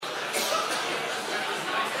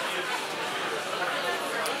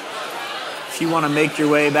If you want to make your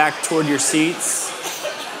way back toward your seats,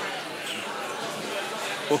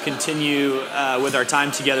 we'll continue with our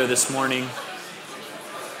time together this morning.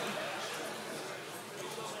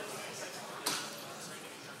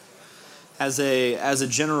 As a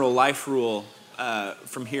general life rule,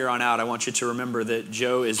 from here on out, I want you to remember that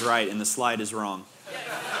Joe is right and the slide is wrong.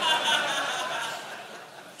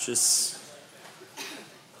 Just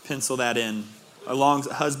pencil that in.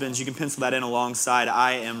 Husbands, you can pencil that in alongside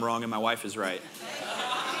I am wrong and my wife is right.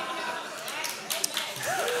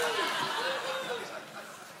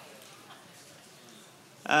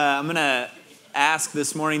 I'm going to ask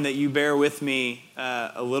this morning that you bear with me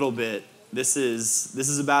a little bit. This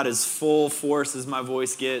is about as full force as my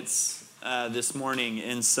voice gets this morning.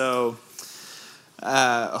 And so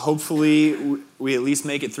hopefully we at least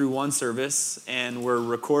make it through one service, and we're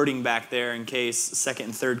recording back there in case second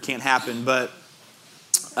and third can't happen. But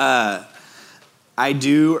I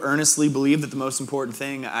do earnestly believe that the most important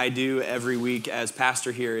thing I do every week as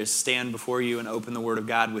pastor here is stand before you and open the Word of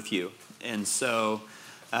God with you. And so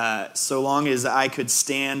so long as I could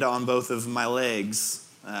stand on both of my legs,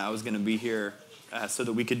 I was going to be here so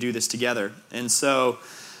that we could do this together. And so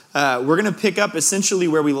we're going to pick up essentially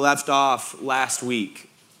where we left off last week.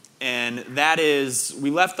 And that is,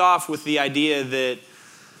 we left off with the idea that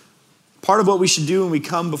part of what we should do when we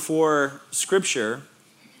come before Scripture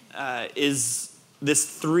is this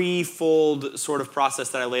threefold sort of process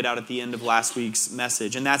that I laid out at the end of last week's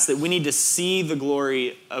message. And that's that we need to see the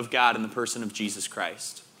glory of God in the person of Jesus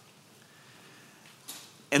Christ.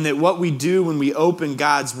 And that what we do when we open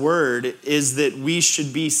God's Word is that we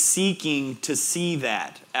should be seeking to see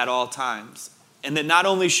that at all times. And that not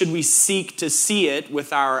only should we seek to see it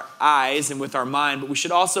with our eyes and with our mind, but we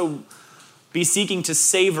should also be seeking to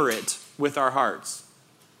savor it with our hearts.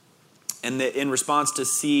 And that in response to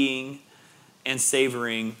seeing and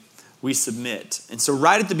savoring, we submit. And so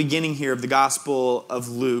right at the beginning here of the Gospel of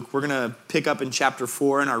Luke, we're going to pick up in chapter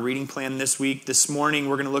 4 in our reading plan this week. This morning,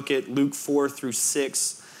 we're going to look at Luke 4 through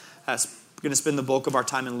 6. We're going to spend the bulk of our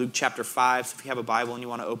time in Luke chapter 5. So if you have a Bible and you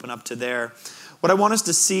want to open up to there. What I want us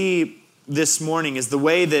to see this morning is the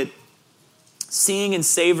way that seeing and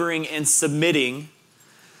savoring and submitting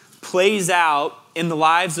plays out in the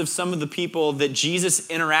lives of some of the people that Jesus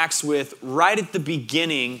interacts with right at the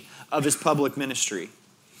beginning of his public ministry.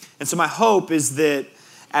 And so my hope is that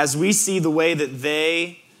as we see the way that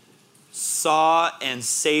they saw and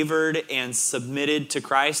savored and submitted to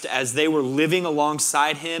Christ as they were living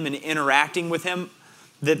alongside him and interacting with him,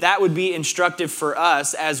 that would be instructive for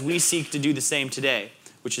us as we seek to do the same today,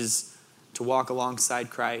 which is to walk alongside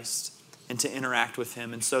Christ and to interact with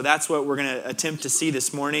him. And so that's what we're going to attempt to see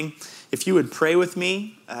this morning. If you would pray with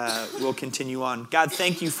me, we'll continue on. God,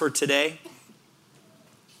 thank you for today.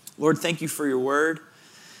 Lord, thank you for your word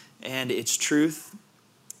and its truth.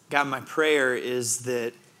 God, my prayer is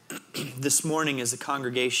that this morning as a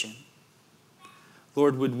congregation,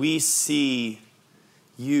 Lord, would we see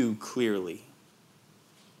you clearly?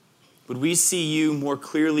 Would we see you more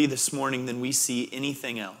clearly this morning than we see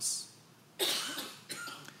anything else?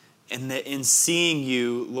 And that in seeing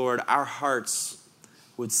you, Lord, our hearts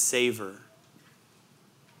would savor.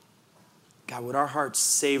 God, would our hearts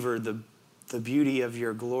savor the beauty of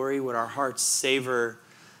your glory? Would our hearts savor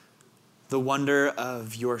the wonder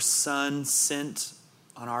of your Son sent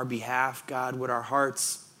on our behalf? God, would our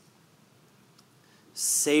hearts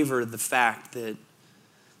savor the fact that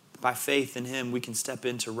by faith in him we can step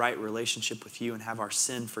into right relationship with you and have our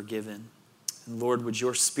sin forgiven? And Lord, would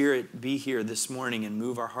your Spirit be here this morning and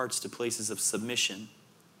move our hearts to places of submission?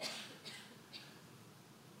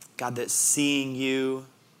 God, that seeing you,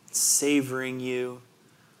 savoring you,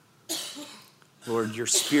 Lord, your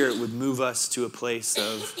Spirit would move us to a place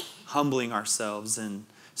of humbling ourselves and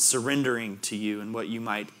surrendering to you and what you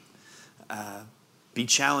might be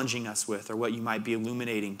challenging us with or what you might be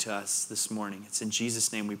illuminating to us this morning. It's in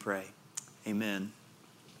Jesus' name we pray. Amen.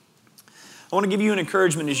 I want to give you an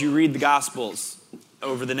encouragement as you read the Gospels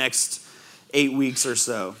over the next 8 weeks or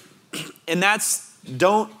so. And that's,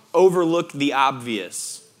 don't overlook the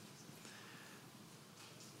obvious.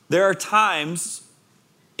 There are times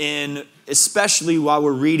especially while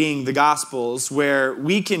we're reading the Gospels, where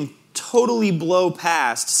we can totally blow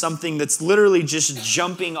past something that's literally just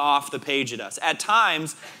jumping off the page at us. At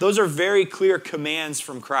times, those are very clear commands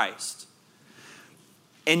from Christ.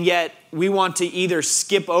 And yet, we want to either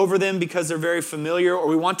skip over them because they're very familiar, or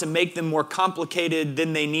we want to make them more complicated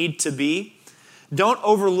than they need to be. Don't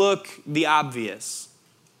overlook the obvious.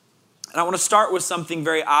 And I want to start with something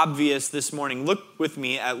very obvious this morning. Look with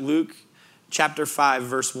me at Luke chapter 5,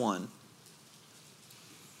 verse 1.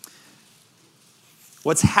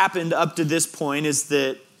 What's happened up to this point is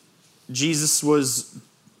that Jesus was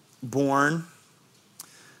born.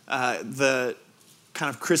 The kind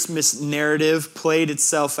of Christmas narrative played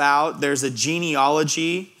itself out. There's a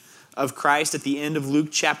genealogy of Christ at the end of Luke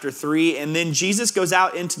chapter 3. And then Jesus goes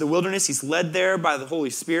out into the wilderness. He's led there by the Holy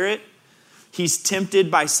Spirit. He's tempted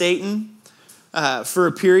by Satan for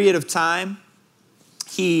a period of time.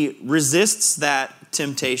 He resists that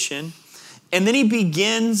temptation. And then he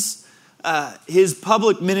begins his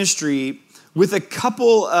public ministry with a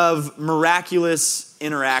couple of miraculous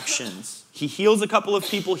interactions. He heals a couple of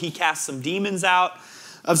people. He casts some demons out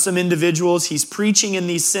of some individuals. He's preaching in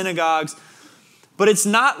these synagogues. But it's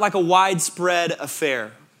not like a widespread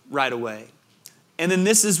affair right away. And then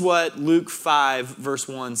this is what Luke 5, verse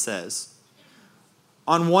 1 says.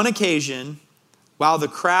 On one occasion, while the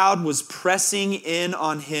crowd was pressing in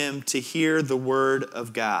on him to hear the word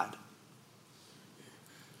of God.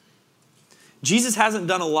 Jesus hasn't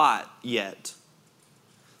done a lot yet.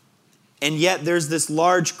 And yet there's this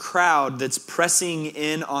large crowd that's pressing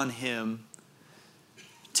in on him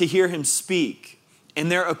to hear him speak.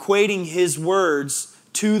 And they're equating his words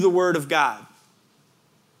to the word of God.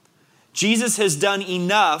 Jesus has done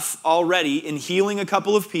enough already in healing a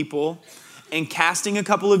couple of people and casting a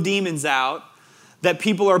couple of demons out that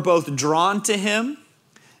people are both drawn to him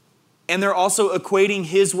and they're also equating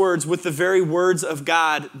his words with the very words of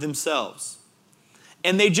God themselves.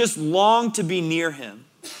 And they just long to be near him.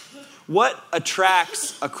 What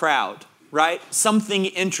attracts a crowd, right? Something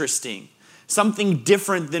interesting. Something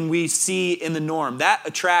different than we see in the norm. That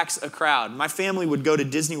attracts a crowd. My family would go to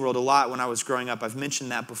Disney World a lot when I was growing up. I've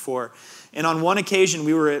mentioned that before. And on one occasion,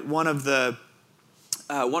 we were at one of the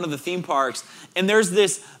theme parks, and there's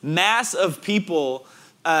this mass of people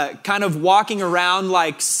kind of walking around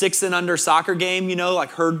like 6 and under soccer game, like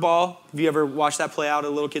herd ball. Have you ever watched that play out at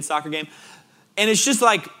a little kid soccer game? And it's just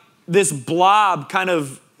like this blob kind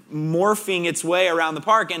of morphing its way around the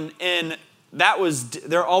park, and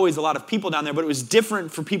there are always a lot of people down there, but it was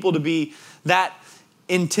different for people to be that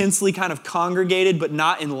intensely kind of congregated, but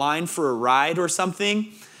not in line for a ride or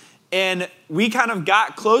something. And we kind of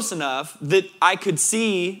got close enough that I could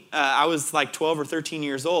see, I was like 12 or 13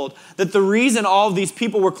 years old, that the reason all of these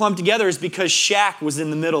people were clumped together is because Shaq was in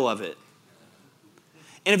the middle of it.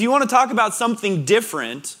 And if you want to talk about something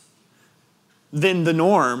different than the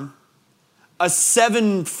norm, a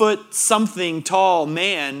 7-foot-something tall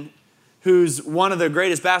man who's one of the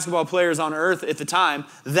greatest basketball players on earth at the time,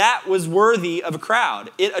 that was worthy of a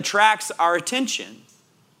crowd. It attracts our attention.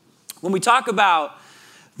 When we talk about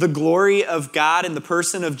the glory of God in the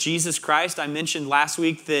person of Jesus Christ, I mentioned last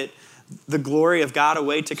week that the glory of God, a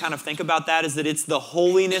way to kind of think about that is that it's the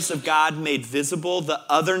holiness of God made visible, the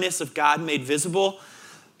otherness of God made visible.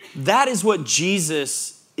 That is what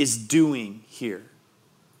Jesus is doing here.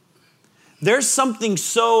 There's something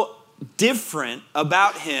so different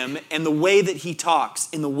about him and the way that he talks,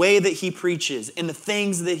 in the way that he preaches, in the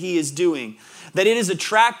things that he is doing, that it is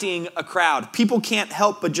attracting a crowd. People can't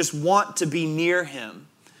help but just want to be near him.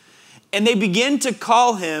 And they begin to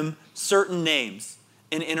call him certain names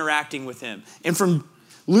in interacting with him. And from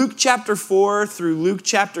Luke chapter 4 through Luke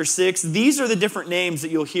chapter 6, these are the different names that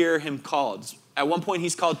you'll hear him called. At one point,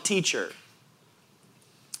 he's called teacher.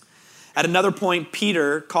 At another point,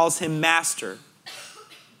 Peter calls him master.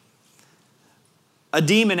 A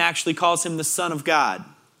demon actually calls him the Son of God.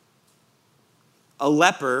 A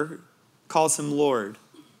leper calls him Lord.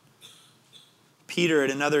 Peter at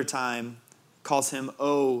another time calls him,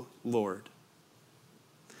 O Lord.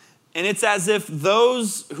 And it's as if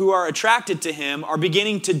those who are attracted to him are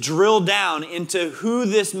beginning to drill down into who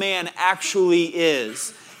this man actually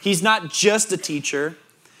is. He's not just a teacher.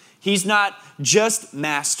 He's not just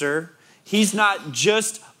master. He's not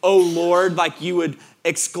just, O Lord, like you would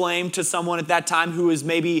exclaim to someone at that time who is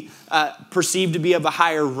maybe perceived to be of a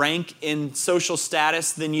higher rank in social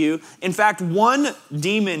status than you. In fact, one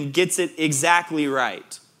demon gets it exactly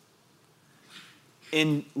right.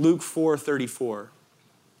 In Luke 4:34,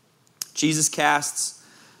 Jesus casts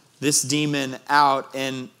this demon out,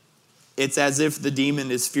 and it's as if the demon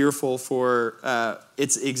is fearful for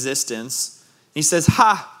its existence. He says,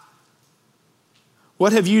 "Ha!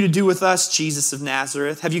 What have you to do with us, Jesus of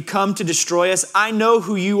Nazareth? Have you come to destroy us? I know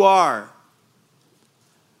who you are,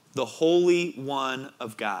 the Holy One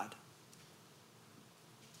of God."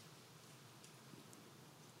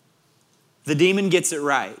 The demon gets it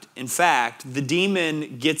right. In fact, the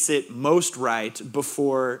demon gets it most right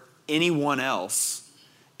before anyone else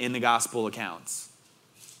in the gospel accounts.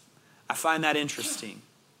 I find that interesting.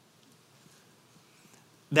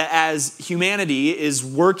 that as humanity is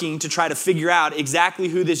working to try to figure out exactly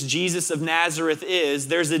who this Jesus of Nazareth is,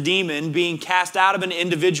 there's a demon being cast out of an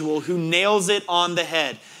individual who nails it on the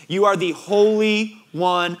head. You are the Holy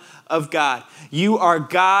One of God. You are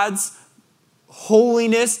God's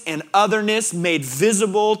holiness and otherness made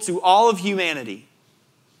visible to all of humanity.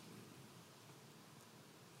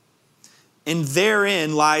 And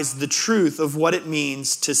therein lies the truth of what it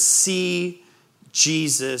means to see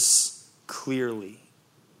Jesus clearly.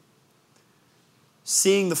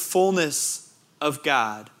 Seeing the fullness of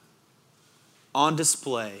God on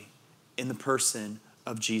display in the person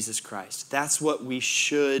of Jesus Christ. That's what we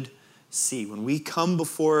should see. When we come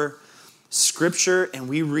before Scripture and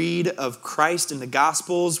we read of Christ in the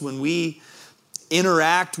Gospels, when we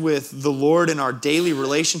interact with the Lord in our daily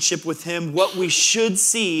relationship with Him, what we should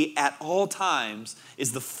see at all times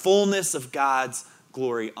is the fullness of God's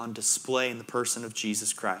glory on display in the person of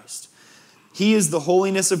Jesus Christ. He is the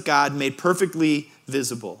holiness of God made perfectly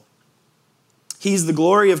visible. He's the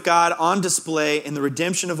glory of God on display in the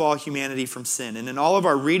redemption of all humanity from sin. And in all of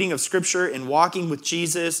our reading of Scripture and walking with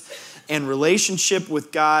Jesus and relationship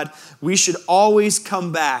with God, we should always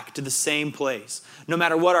come back to the same place. No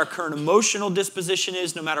matter what our current emotional disposition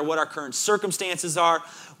is, no matter what our current circumstances are,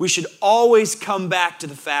 we should always come back to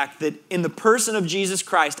the fact that in the person of Jesus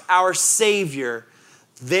Christ, our Savior,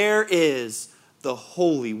 there is the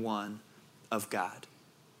Holy One of God.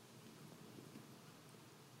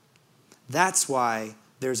 That's why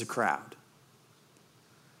there's a crowd.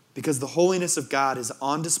 Because the holiness of God is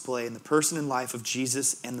on display in the person and life of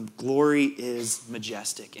Jesus, and the glory is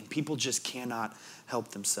majestic. And people just cannot help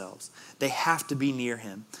themselves. They have to be near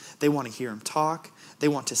Him. They want to hear Him talk. They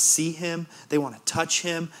want to see Him. They want to touch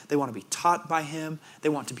Him. They want to be taught by Him. They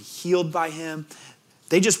want to be healed by Him.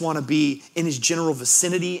 They just want to be in His general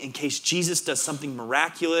vicinity in case Jesus does something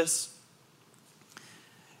miraculous.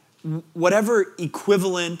 Whatever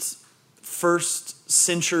equivalent first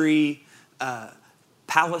century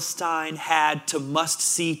Palestine had to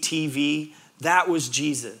must-see TV, that was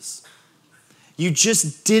Jesus. You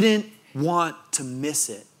just didn't want to miss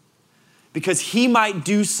it because He might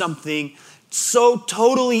do something so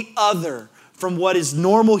totally other from what is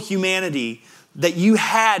normal humanity that you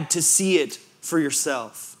had to see it for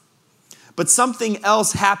yourself. But something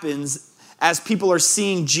else happens as people are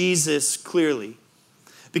seeing Jesus clearly.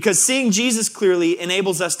 Because seeing Jesus clearly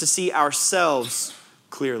enables us to see ourselves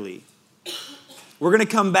clearly. We're going to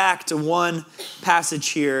come back to one passage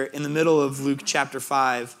here in the middle of Luke chapter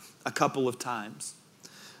 5 a couple of times.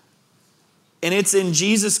 And it's in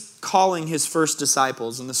Jesus calling His first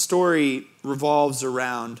disciples. And the story revolves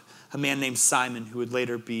around a man named Simon who would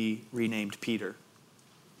later be renamed Peter.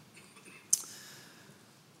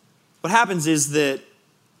 What happens is that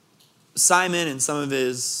Simon and some of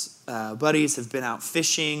his buddies have been out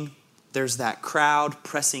fishing. There's that crowd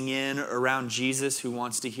pressing in around Jesus who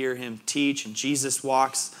wants to hear Him teach. And Jesus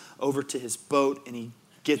walks over to his boat and He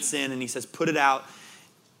gets in and He says, put it out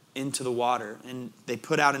into the water. And they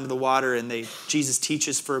put out into the water and Jesus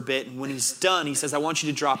teaches for a bit. And when He's done, He says, I want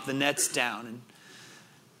you to drop the nets down. And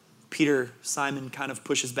Simon kind of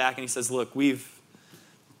pushes back and he says, look, we've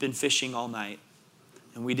been fishing all night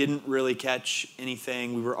and we didn't really catch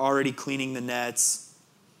anything. We were already cleaning the nets.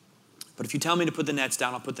 But if you tell me to put the nets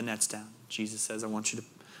down, I'll put the nets down. Jesus says, I want you to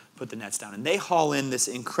put the nets down. And they haul in this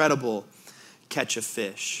incredible catch of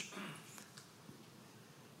fish.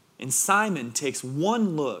 And Simon takes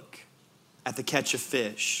one look at the catch of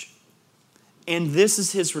fish. And this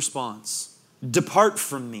is his response. Depart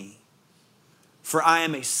from me, for I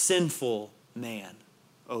am a sinful man,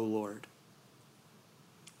 O Lord.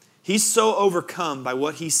 He's so overcome by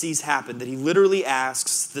what he sees happen that he literally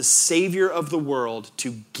asks the Savior of the world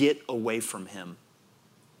to get away from him.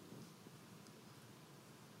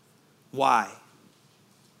 Why?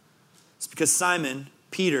 It's because Simon,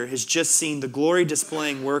 Peter, has just seen the glory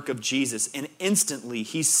displaying work of Jesus, and instantly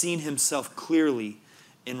he's seen himself clearly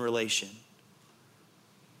in relation.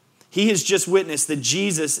 He has just witnessed that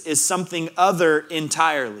Jesus is something other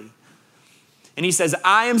entirely. And he says,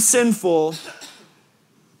 I am sinful.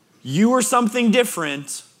 You are something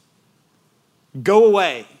different. Go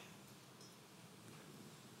away.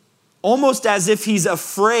 Almost as if he's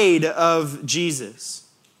afraid of Jesus.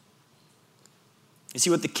 You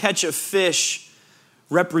see, what the catch of fish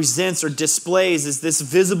represents or displays is this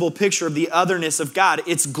visible picture of the otherness of God.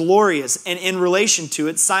 It's glorious. And in relation to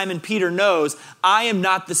it, Simon Peter knows, I am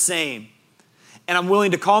not the same. And I'm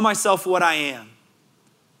willing to call myself what I am.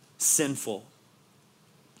 Sinful.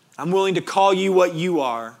 I'm willing to call you what you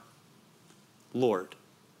are. Lord.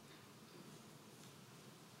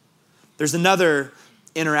 There's another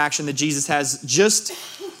interaction that Jesus has just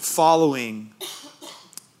following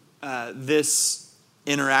this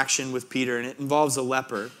interaction with Peter, and it involves a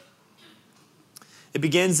leper. It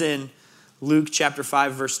begins in Luke chapter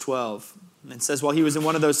 5, verse 12. And it says, while he was in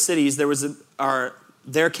one of those cities,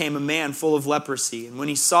 there came a man full of leprosy. And when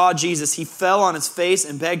he saw Jesus, he fell on his face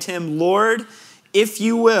and begged him, Lord, if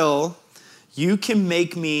you will, you can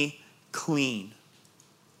make me clean.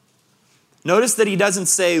 Notice that he doesn't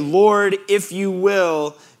say, Lord, if you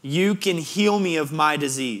will, you can heal me of my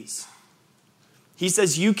disease. He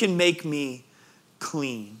says, you can make me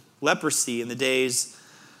clean. Leprosy in the days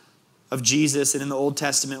of Jesus and in the Old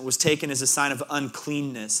Testament was taken as a sign of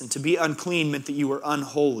uncleanness. And to be unclean meant that you were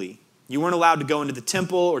unholy. You weren't allowed to go into the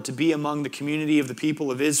temple or to be among the community of the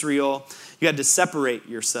people of Israel. You had to separate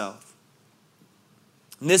yourself.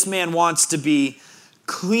 And this man wants to be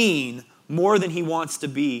clean more than he wants to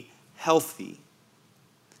be healthy.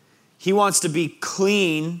 He wants to be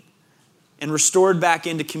clean and restored back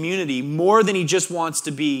into community more than he just wants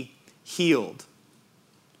to be healed.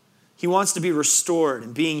 He wants to be restored,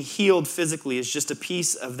 and being healed physically is just a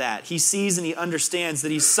piece of that. He sees and he understands that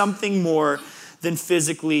he's something more than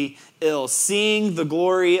physically ill. Seeing the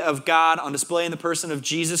glory of God on display in the person of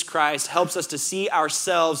Jesus Christ helps us to see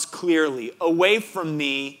ourselves clearly. Away from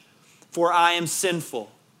me, for I am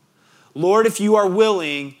sinful. Lord, if you are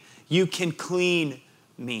willing, you can clean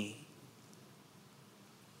me.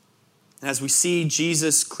 And as we see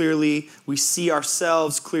Jesus clearly, we see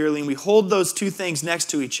ourselves clearly, and we hold those two things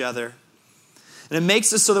next to each other. And it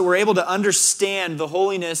makes us so that we're able to understand the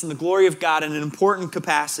holiness and the glory of God in an important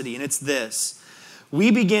capacity, and it's this.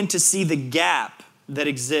 We begin to see the gap that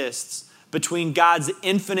exists between God's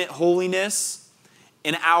infinite holiness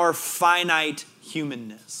and our finite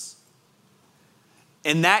humanness.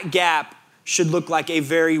 And that gap should look like a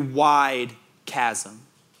very wide chasm.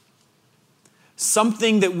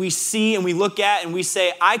 Something that we see and we look at and we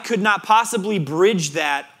say, I could not possibly bridge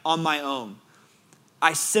that on my own.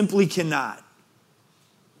 I simply cannot.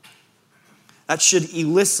 That should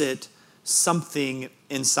elicit something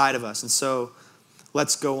inside of us. And so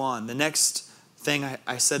let's go on. The next thing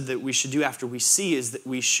I said that we should do after we see is that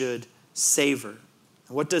we should savor.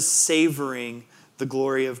 What does savoring the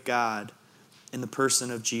glory of God in the person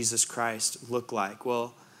of Jesus Christ look like?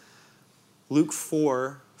 Well, Luke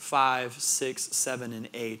 4, 5, 6, 7, and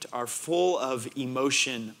 8 are full of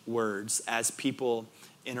emotion words as people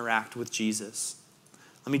interact with Jesus.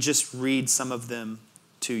 Let me just read some of them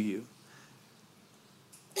to you.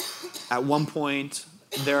 At one point,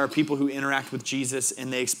 there are people who interact with Jesus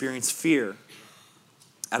and they experience fear.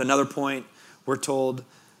 At another point, we're told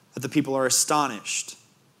that the people are astonished,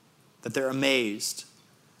 that they're amazed,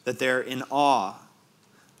 that they're in awe.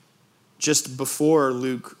 Just before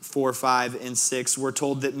Luke 4, 5, and 6, we're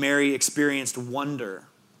told that Mary experienced wonder.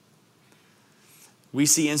 We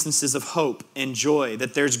see instances of hope and joy,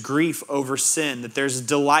 that there's grief over sin, that there's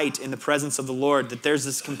delight in the presence of the Lord, that there's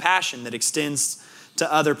this compassion that extends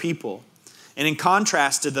to other people. And in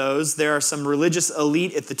contrast to those, there are some religious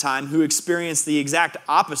elite at the time who experienced the exact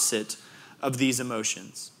opposite of these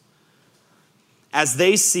emotions. As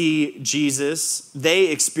they see Jesus, they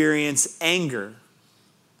experience anger.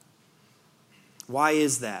 Why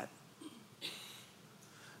is that?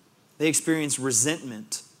 They experience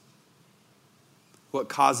resentment. What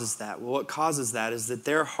causes that? Well, what causes that is that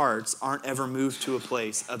their hearts aren't ever moved to a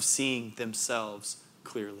place of seeing themselves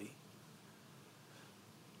clearly.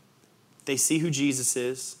 They see who Jesus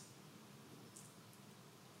is,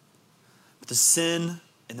 but the sin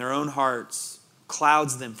in their own hearts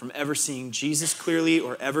clouds them from ever seeing Jesus clearly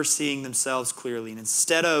or ever seeing themselves clearly. And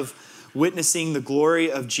instead of witnessing the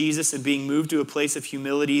glory of Jesus and being moved to a place of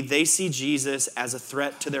humility, they see Jesus as a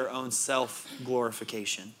threat to their own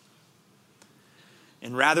self-glorification.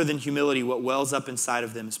 And rather than humility, what wells up inside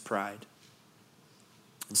of them is pride.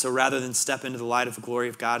 And so rather than step into the light of the glory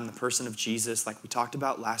of God in the person of Jesus, like we talked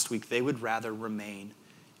about last week, they would rather remain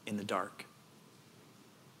in the dark.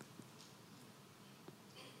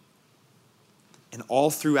 And all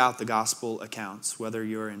throughout the gospel accounts, whether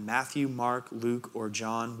you're in Matthew, Mark, Luke, or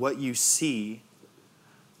John, what you see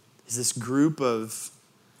is this group of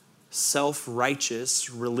self-righteous,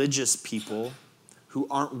 religious people who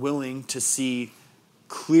aren't willing to see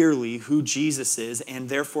clearly who Jesus is and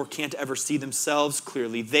therefore can't ever see themselves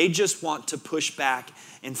clearly. They just want to push back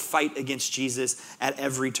and fight against Jesus at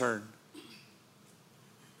every turn.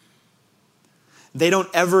 They don't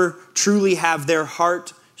ever truly have their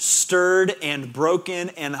heart stirred and broken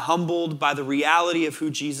and humbled by the reality of who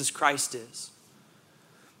Jesus Christ is.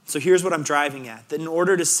 So here's what I'm driving at. That in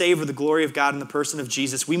order to savor the glory of God in the person of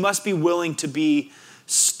Jesus, we must be willing to be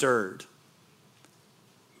stirred.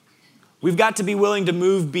 We've got to be willing to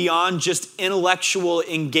move beyond just intellectual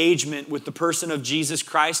engagement with the person of Jesus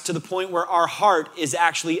Christ to the point where our heart is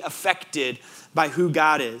actually affected by who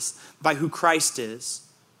God is, by who Christ is.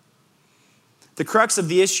 The crux of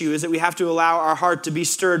the issue is that we have to allow our heart to be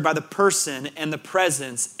stirred by the person and the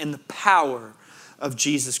presence and the power of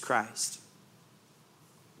Jesus Christ.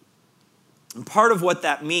 And part of what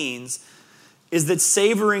that means is that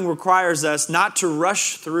savoring requires us not to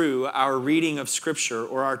rush through our reading of Scripture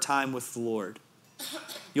or our time with the Lord.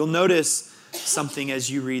 You'll notice something as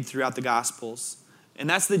you read throughout the Gospels, and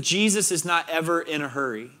that's that Jesus is not ever in a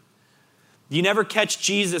hurry. You never catch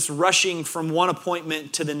Jesus rushing from one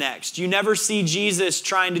appointment to the next. You never see Jesus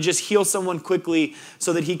trying to just heal someone quickly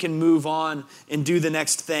so that he can move on and do the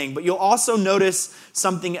next thing. But you'll also notice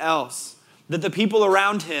something else, that the people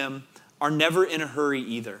around him are never in a hurry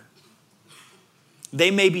either. They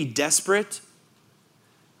may be desperate.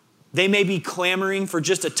 They may be clamoring for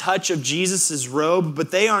just a touch of Jesus' robe,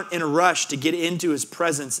 but they aren't in a rush to get into his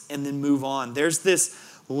presence and then move on. There's this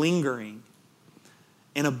lingering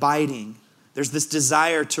and abiding. There's this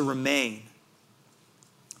desire to remain.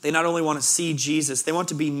 They not only want to see Jesus, they want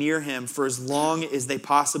to be near him for as long as they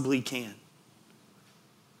possibly can.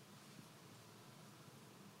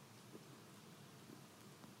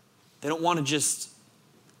 They don't want to just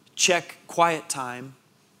check quiet time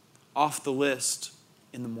off the list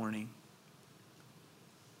in the morning.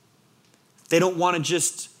 They don't want to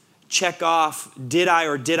just check off, did I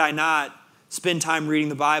or did I not spend time reading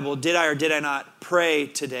the Bible? Did I or did I not pray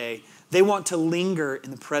today? They want to linger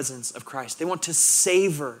in the presence of Christ. They want to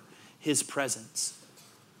savor his presence.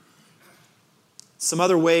 Some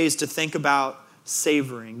other ways to think about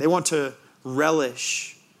savoring. They want to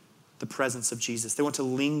relish the presence of Jesus. They want to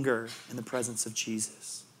linger in the presence of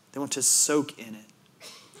Jesus. They want to soak in it,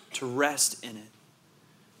 to rest in it,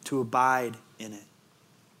 to abide in it.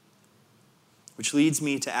 Which leads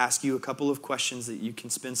me to ask you a couple of questions that you can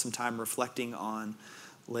spend some time reflecting on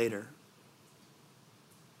later.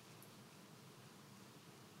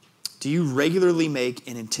 Do you regularly make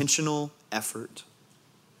an intentional effort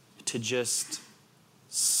to just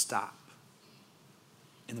stop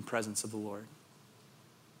in the presence of the Lord?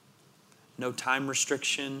 No time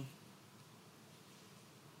restriction.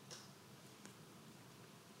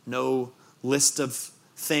 No list of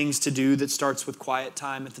things to do that starts with quiet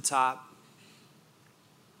time at the top.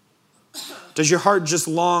 Does your heart just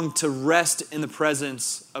long to rest in the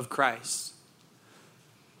presence of Christ?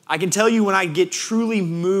 I can tell you when I get truly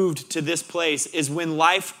moved to this place is when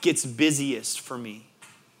life gets busiest for me.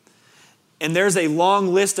 And there's a long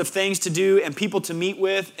list of things to do and people to meet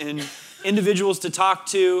with and individuals to talk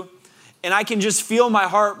to. And I can just feel my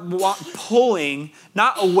heart pulling,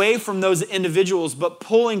 not away from those individuals, but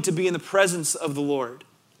pulling to be in the presence of the Lord.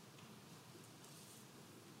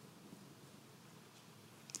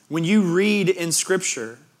 When you read in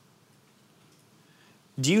Scripture,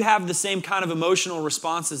 do you have the same kind of emotional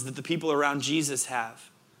responses that the people around Jesus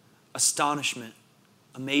have? Astonishment,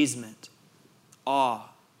 amazement, awe,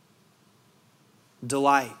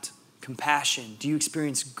 delight, compassion. Do you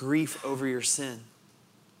experience grief over your sin?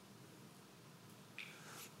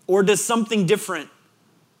 Or does something different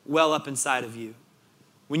well up inside of you?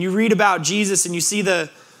 When you read about Jesus and you see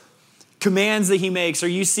the commands that he makes, or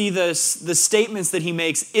you see the statements that he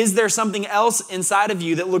makes, is there something else inside of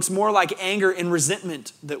you that looks more like anger and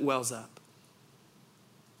resentment that wells up?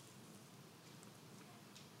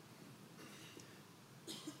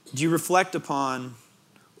 Do you reflect upon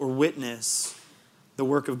or witness the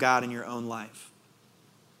work of God in your own life?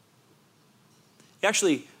 You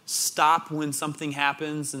actually stop when something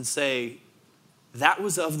happens and say, that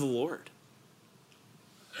was of the Lord.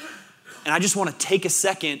 And I just want to take a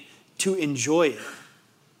second to enjoy it.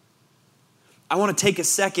 I want to take a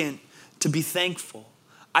second to be thankful.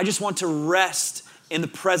 I just want to rest in the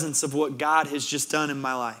presence of what God has just done in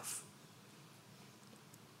my life.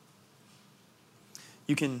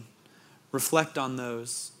 You can reflect on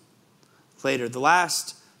those later. The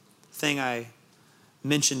last thing I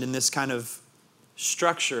mentioned in this kind of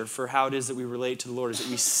structure for how it is that we relate to the Lord is that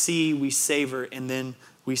we see, we savor, and then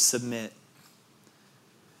we submit.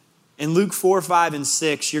 In Luke 4, 5, and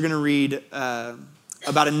 6, you're going to read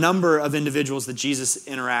about a number of individuals that Jesus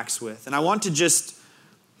interacts with. And I want to just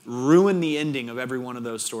ruin the ending of every one of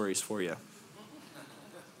those stories for you.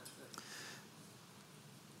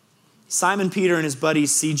 Simon Peter and his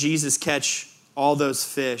buddies see Jesus catch all those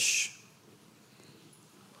fish,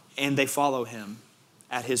 and they follow him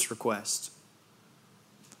at his request.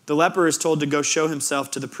 The leper is told to go show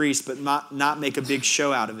himself to the priest, but not make a big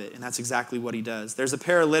show out of it, and that's exactly what he does. There's a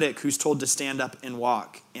paralytic who's told to stand up and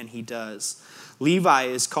walk, and he does. Levi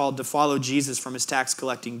is called to follow Jesus from his tax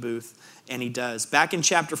collecting booth, and he does. Back in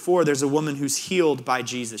chapter 4, there's a woman who's healed by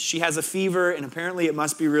Jesus. She has a fever, and apparently it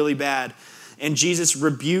must be really bad, and Jesus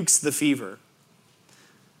rebukes the fever.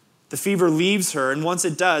 The fever leaves her, and once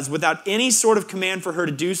it does, without any sort of command for her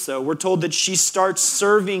to do so, we're told that she starts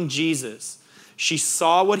serving Jesus. She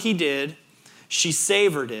saw what he did, she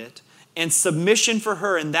savored it, and submission for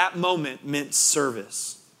her in that moment meant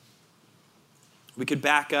service. We could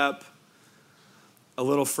back up a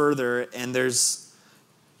little further, and there's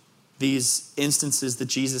these instances that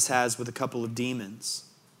Jesus has with a couple of demons.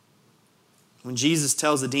 When Jesus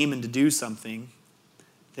tells a demon to do something,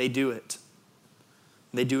 they do it.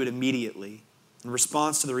 They do it immediately. In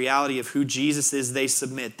response to the reality of who Jesus is, they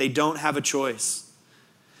submit. They don't have a choice.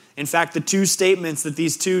 In fact, the two statements that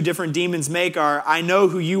these two different demons make are, I know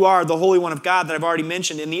who you are, the Holy One of God, that I've already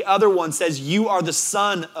mentioned. And the other one says, you are the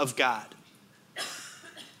Son of God.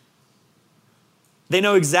 They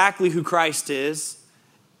know exactly who Christ is,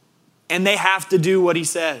 and they have to do what he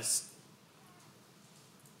says.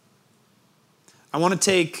 I want to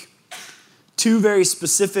take two very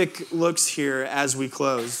specific looks here as we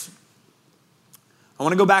close. I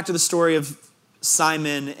want to go back to the story of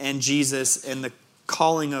Simon and Jesus and the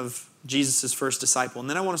calling of Jesus' first disciple. And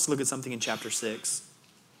then I want us to look at something in chapter 6.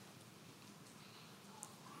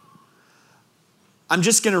 I'm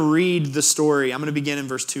just going to read the story. I'm going to begin in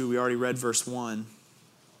verse 2. We already read verse 1.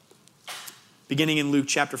 Beginning in Luke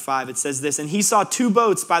chapter 5, it says this, and he saw 2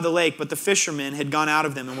 boats by the lake, but the fishermen had gone out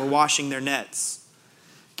of them and were washing their nets.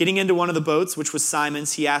 Getting into one of the boats, which was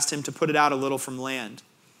Simon's, he asked him to put it out a little from land.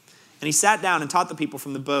 And he sat down and taught the people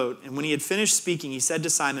from the boat. And when he had finished speaking, he said to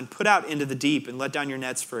Simon, put out into the deep and let down your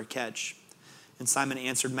nets for a catch. And Simon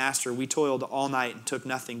answered, Master, we toiled all night and took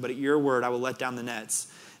nothing, but at your word I will let down the nets.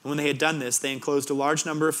 And when they had done this, they enclosed a large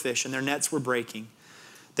number of fish, and their nets were breaking.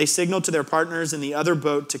 They signaled to their partners in the other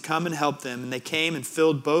boat to come and help them, and they came and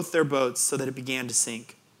filled both their boats so that it began to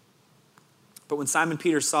sink. But when Simon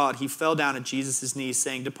Peter saw it, he fell down at Jesus' knees,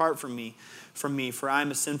 saying, Depart from me, for I am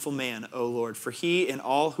a sinful man, O Lord. For he and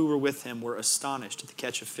all who were with him were astonished at the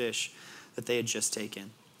catch of fish that they had just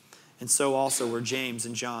taken. And so also were James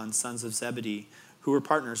and John, sons of Zebedee, who were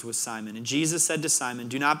partners with Simon. And Jesus said to Simon,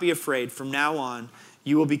 Do not be afraid. From now on,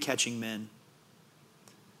 you will be catching men.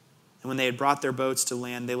 And when they had brought their boats to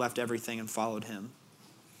land, they left everything and followed him.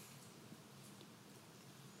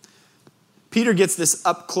 Peter gets this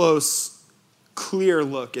up-close, clear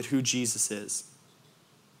look at who Jesus is.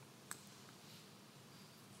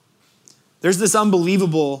 There's this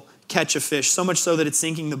unbelievable catch of fish, so much so that it's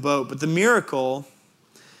sinking the boat. But the miracle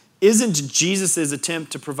isn't Jesus'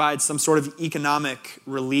 attempt to provide some sort of economic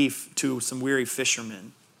relief to some weary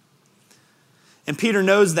fishermen. And Peter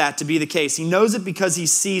knows that to be the case. He knows it because he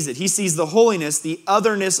sees it. He sees the holiness, the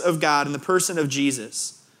otherness of God in the person of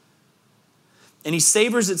Jesus. And he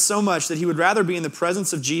savors it so much that he would rather be in the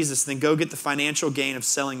presence of Jesus than go get the financial gain of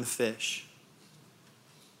selling the fish.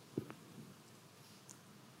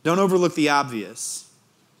 Don't overlook the obvious.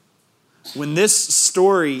 When this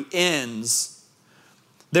story ends,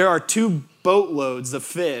 there are 2 boatloads of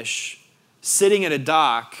fish sitting at a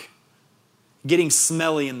dock getting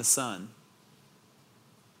smelly in the sun.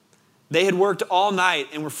 They had worked all night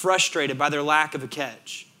and were frustrated by their lack of a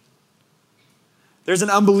catch. There's an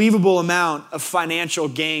unbelievable amount of financial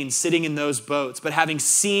gain sitting in those boats, but having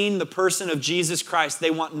seen the person of Jesus Christ,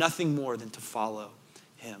 they want nothing more than to follow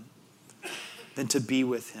him, than to be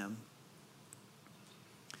with him.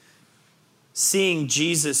 Seeing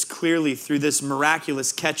Jesus clearly through this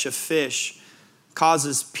miraculous catch of fish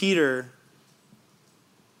causes Peter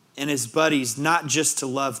and his buddies not just to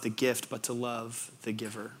love the gift, but to love the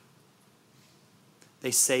giver.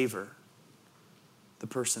 They savor the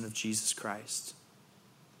person of Jesus Christ.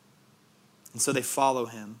 And so they follow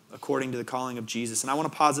him according to the calling of Jesus. And I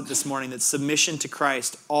want to posit this morning that submission to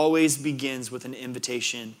Christ always begins with an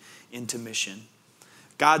invitation into mission.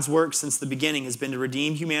 God's work since the beginning has been to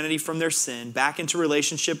redeem humanity from their sin, back into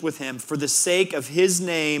relationship with him for the sake of his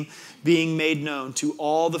name being made known to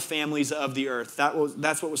all the families of the earth.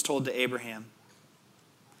 That's what was told to Abraham.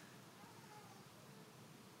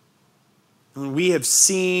 When we have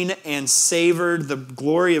seen and savored the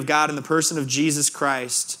glory of God in the person of Jesus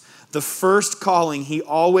Christ, the first calling he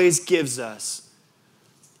always gives us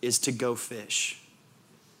is to go fish.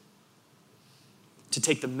 To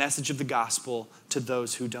take the message of the gospel to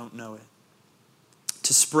those who don't know it.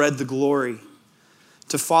 To spread the glory.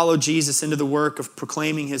 To follow Jesus into the work of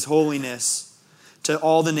proclaiming his holiness to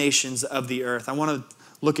all the nations of the earth. I want to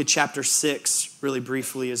look at chapter 6 really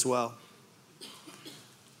briefly as well.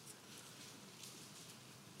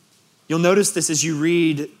 You'll notice this as you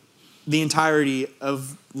read the entirety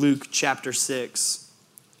of Luke chapter 6.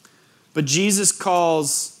 But Jesus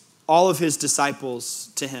calls all of his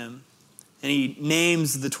disciples to him, and he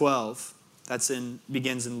names the 12.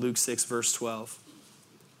 Begins in Luke 6, verse 12.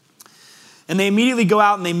 And they immediately go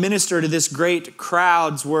out and they minister to this great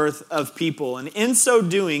crowd's worth of people. And in so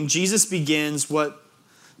doing, Jesus begins what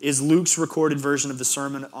is Luke's recorded version of the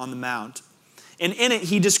Sermon on the Mount. And in it,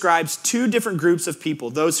 he describes two different groups of people,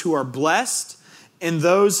 those who are blessed and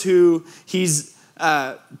those who he's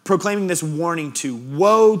proclaiming this warning to.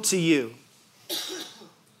 Woe to you.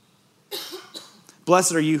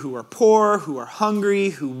 Blessed are you who are poor, who are hungry,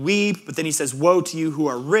 who weep. But then he says, woe to you who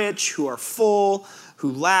are rich, who are full,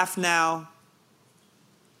 who laugh now.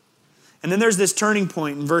 And then there's this turning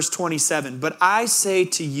point in verse 27. But I say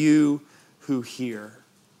to you who hear.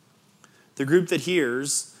 The group that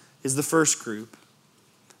hears is the first group.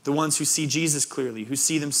 The ones who see Jesus clearly, who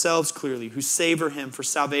see themselves clearly, who savor him for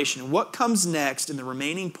salvation. And what comes next in the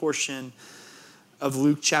remaining portion of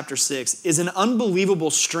Luke chapter 6 is an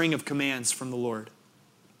unbelievable string of commands from the Lord.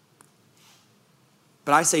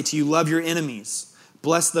 But I say to you, love your enemies,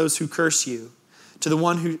 bless those who curse you. To the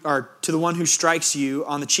one who strikes you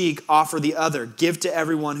on the cheek, offer the other. Give to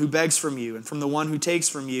everyone who begs from you, and from the one who takes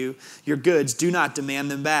from you your goods, do not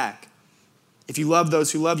demand them back. If you love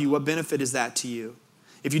those who love you, what benefit is that to you?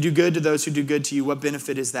 If you do good to those who do good to you, what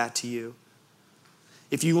benefit is that to you?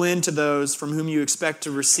 If you lend to those from whom you expect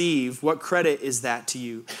to receive, what credit is that to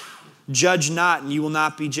you? Judge not, and you will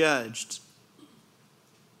not be judged.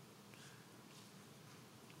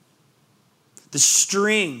 The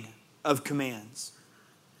string of commands.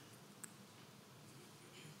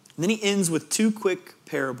 And then he ends with two quick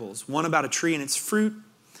parables, one about a tree and its fruit,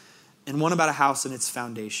 and one about a house and its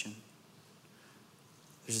foundation.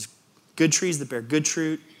 There's good trees that bear good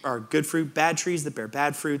fruit, bad trees that bear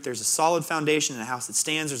bad fruit. There's a solid foundation in a house that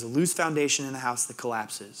stands. There's a loose foundation in a house that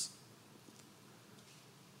collapses.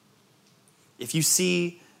 If you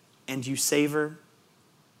see and you savor,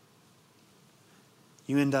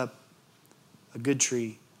 you end up a good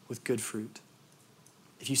tree with good fruit.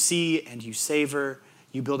 If you see and you savor,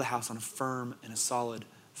 you build a house on a firm and a solid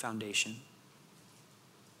foundation.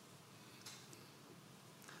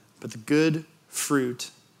 But the good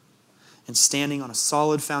fruit and standing on a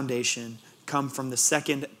solid foundation come from the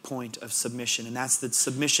second point of submission, and that's that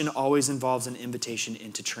submission always involves an invitation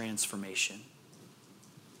into transformation.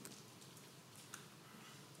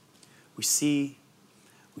 We see,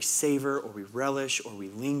 we savor, or we relish, or we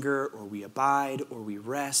linger, or we abide, or we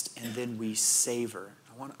rest, and then we savor.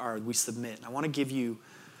 We submit. And I want to give you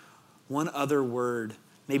one other word.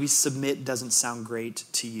 Maybe submit doesn't sound great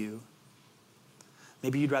to you.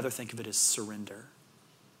 Maybe you'd rather think of it as surrender.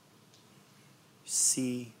 You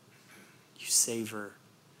see, you savor,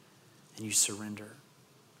 and you surrender.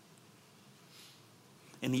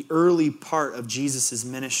 In the early part of Jesus'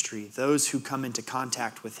 ministry, those who come into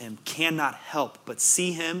contact with him cannot help but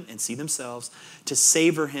see him and see themselves, to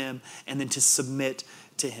savor him, and then to submit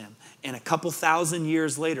to him. And a couple thousand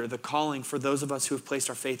years later, the calling for those of us who have placed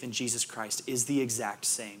our faith in Jesus Christ is the exact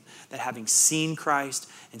same. That having seen Christ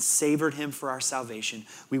and savored him for our salvation,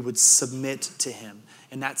 we would submit to him.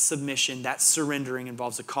 And that submission, that surrendering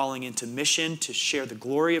involves a calling into mission to share the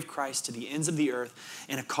glory of Christ to the ends of the earth,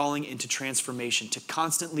 and a calling into transformation to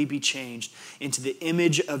constantly be changed into the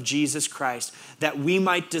image of Jesus Christ, that we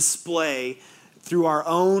might display through our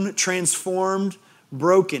own transformed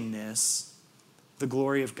brokenness the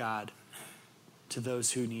glory of God to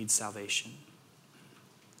those who need salvation.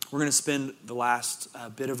 We're going to spend the last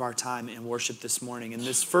bit of our time in worship this morning. And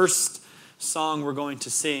this first song we're going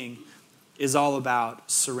to sing is all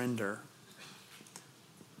about surrender.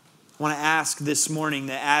 I want to ask this morning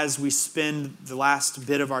that as we spend the last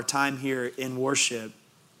bit of our time here in worship,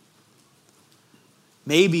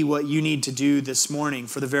 maybe what you need to do this morning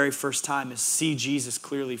for the very first time is see Jesus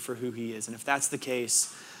clearly for who he is. And if that's the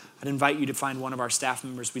case, I'd invite you to find one of our staff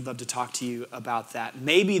members. We'd love to talk to you about that.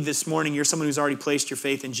 Maybe this morning you're someone who's already placed your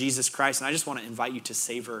faith in Jesus Christ, and I just want to invite you to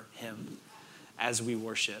savor him as we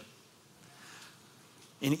worship.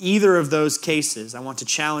 In either of those cases, I want to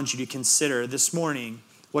challenge you to consider this morning,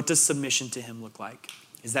 what does submission to him look like?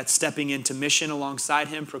 Is that stepping into mission alongside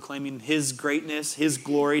him, proclaiming his greatness, his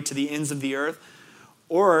glory to the ends of the earth?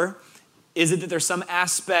 Or is it that there's some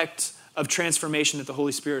aspect of transformation that the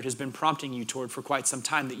Holy Spirit has been prompting you toward for quite some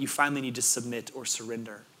time that you finally need to submit or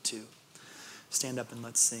surrender to? Stand up and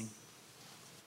let's sing.